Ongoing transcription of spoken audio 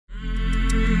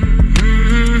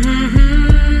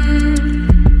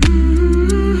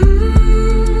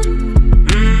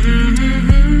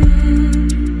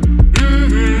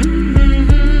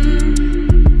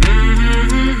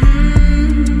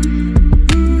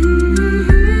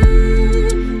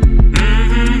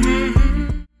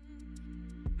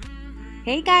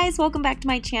Hey guys, welcome back to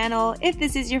my channel. If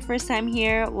this is your first time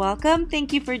here, welcome.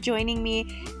 Thank you for joining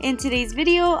me in today's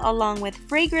video along with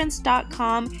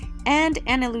fragrance.com and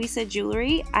Luisa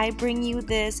jewelry. I bring you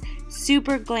this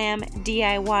super glam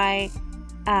DIY,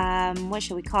 what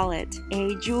should we call it?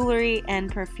 A jewelry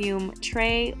and perfume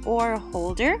tray or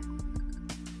holder.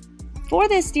 For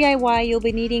this DIY, you'll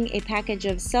be needing a package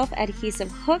of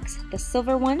self-adhesive hooks, the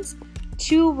silver ones,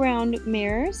 2 round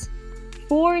mirrors,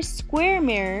 4 square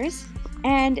mirrors,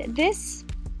 and this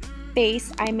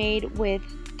base I made with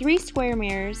 3 square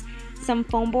mirrors, some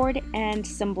foam board, and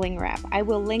some bling wrap. I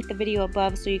will link the video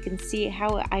above so you can see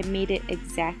how I made it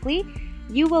exactly.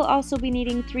 You will also be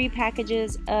needing 3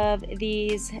 packages of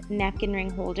these napkin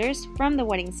ring holders from the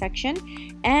wedding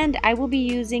section, and I will be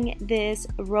using this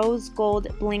rose gold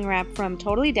bling wrap from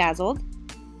Totally Dazzled.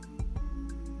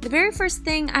 The very first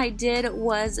thing I did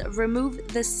was remove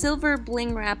the silver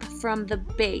bling wrap from the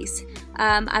base.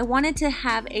 I wanted to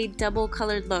have a double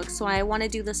colored look, so I want to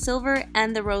do the silver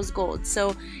and the rose gold.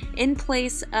 So in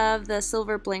place of the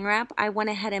silver bling wrap, I went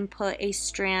ahead and put a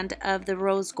strand of the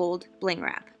rose gold bling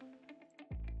wrap.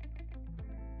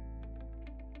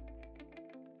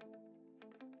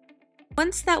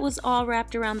 Once that was all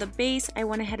wrapped around the base, I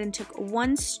went ahead and took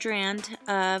 1 strand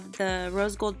of the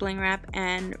rose gold bling wrap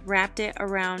and wrapped it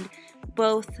around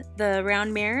both the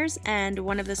round mirrors and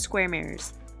one of the square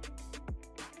mirrors.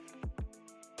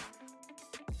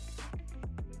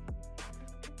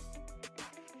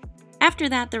 After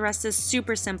that, the rest is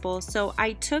super simple. So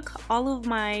I took all of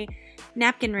my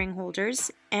napkin ring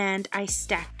holders and I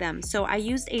stacked them. So I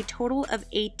used a total of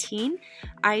 18.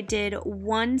 I did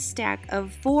 1 stack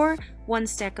of 4, 1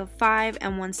 stack of 5,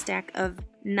 and 1 stack of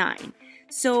 9.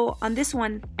 So on this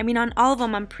one, on all of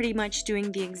them, I'm pretty much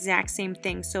doing the exact same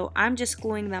thing. So I'm just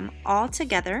gluing them all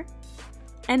together.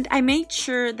 And I made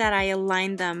sure that I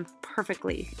aligned them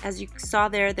perfectly. As you saw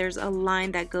there, there's a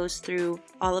line that goes through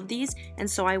all of these, and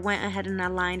so I went ahead and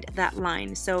aligned that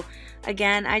line. So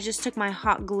again, I just took my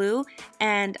hot glue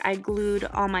and I glued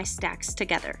all my stacks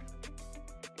together.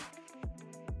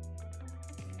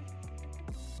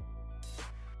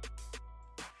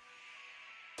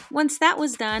 Once that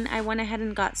was done, I went ahead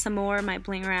and got some more of my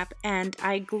bling wrap and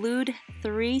I glued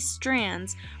 3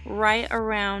 strands right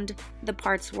around the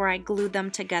parts where I glued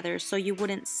them together so you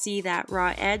wouldn't see that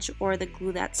raw edge or the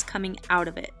glue that's coming out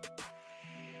of it.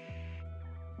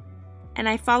 And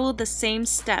I followed the same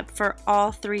step for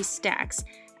all 3 stacks.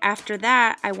 After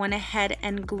that, I went ahead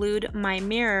and glued my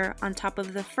mirror on top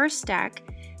of the first stack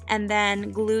and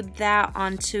then glued that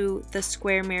onto the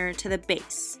square mirror to the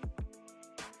base.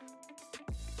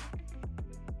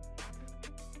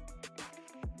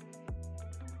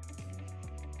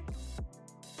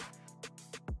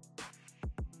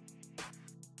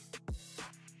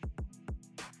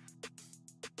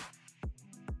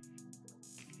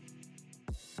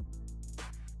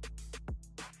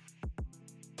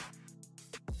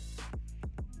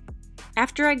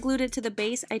 After I glued it to the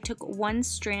base, I took 1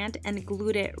 strand and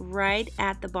glued it right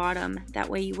at the bottom. That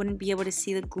way you wouldn't be able to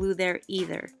see the glue there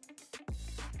either.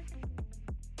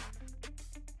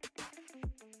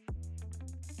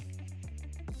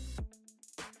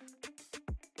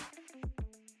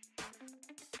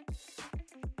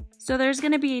 So there's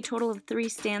going to be a total of 3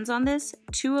 stands on this.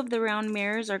 2 of the round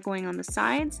mirrors are going on the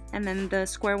sides, and then the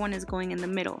square one is going in the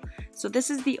middle. So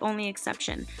this is the only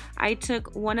exception. I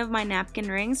took one of my napkin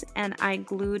rings and I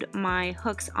glued my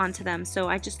hooks onto them. So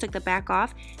I just took the back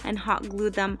off and hot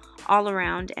glued them all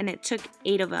around, and it took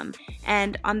 8 of them.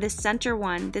 And on this center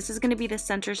one, this is going to be the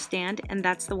center stand, and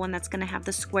that's the one that's going to have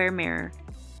the square mirror.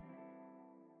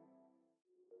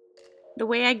 The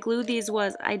way I glued these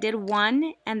was I did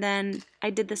one and then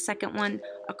I did the second one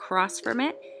across from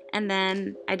it, and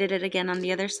then I did it again on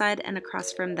the other side and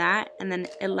across from that, and then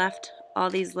it left all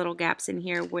these little gaps in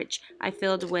here which I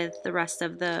filled with the rest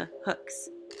of the hooks.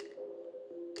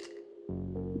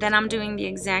 Then I'm doing the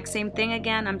exact same thing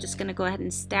again. I'm just going to go ahead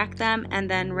and stack them and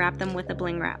then wrap them with a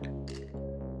bling wrap.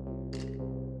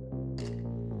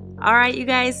 Alright you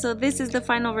guys, so this is the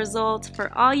final result.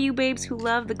 For all you babes who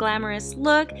love the glamorous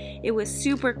look, it was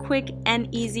super quick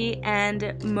and easy,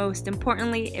 and most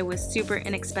importantly, it was super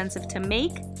inexpensive to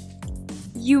make.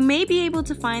 You may be able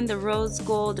to find the rose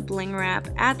gold bling wrap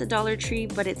at the Dollar Tree,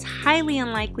 but it's highly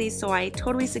unlikely, so I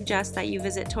totally suggest that you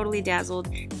visit Totally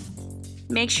Dazzled.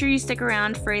 Make sure you stick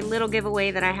around for a little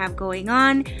giveaway that I have going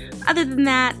on. Other than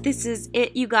that, this is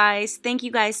it, you guys. Thank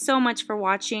you guys so much for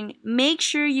watching. Make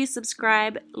sure you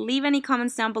subscribe, leave any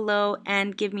comments down below,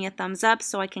 and give me a thumbs up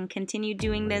so I can continue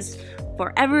doing this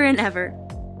forever and ever.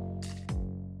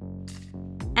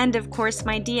 And of course,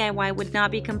 my DIY would not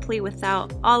be complete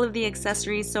without all of the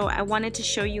accessories, so I wanted to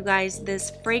show you guys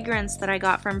this fragrance that I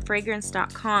got from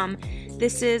fragrance.com.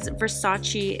 This is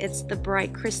Versace. It's the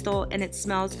bright crystal and it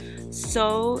smells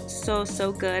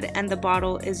so good, and the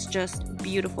bottle is just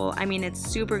beautiful. I mean, it's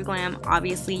super glam,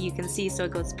 obviously you can see, so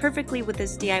it goes perfectly with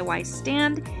this DIY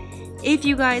stand. If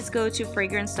you guys go to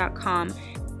fragrance.com,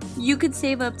 you could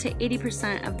save up to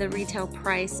 80% of the retail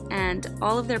price, and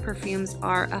all of their perfumes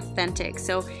are authentic.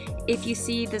 So if you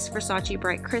see this Versace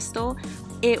Bright Crystal,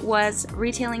 it was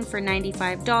retailing for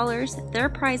 $95. Their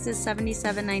price is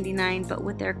 $77.99, but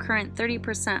with their current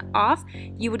 30% off,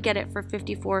 you would get it for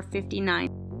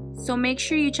 $54.59. So make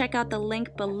sure you check out the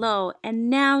link below. And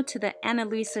now to the Ana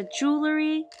Luisa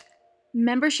jewelry.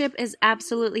 Membership is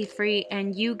absolutely free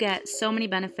and you get so many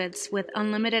benefits with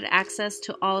unlimited access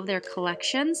to all of their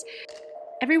collections.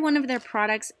 Every one of their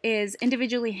products is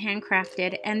individually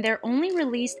handcrafted and they're only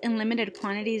released in limited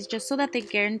quantities just so that they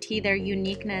guarantee their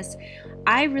uniqueness.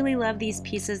 I really love these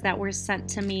pieces that were sent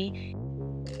to me.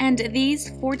 And these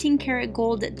 14 karat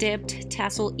gold dipped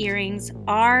tassel earrings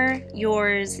are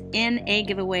yours in a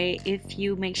giveaway if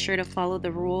you make sure to follow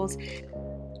the rules.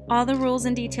 All the rules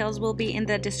and details will be in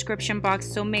the description box,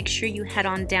 so make sure you head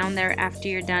on down there after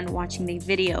you're done watching the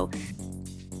video.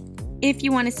 If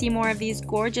you want to see more of these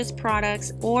gorgeous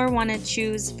products or want to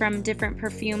choose from different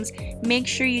perfumes, make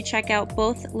sure you check out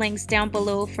both links down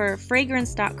below for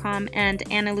fragrance.com and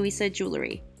Ana Luisa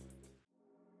jewelry.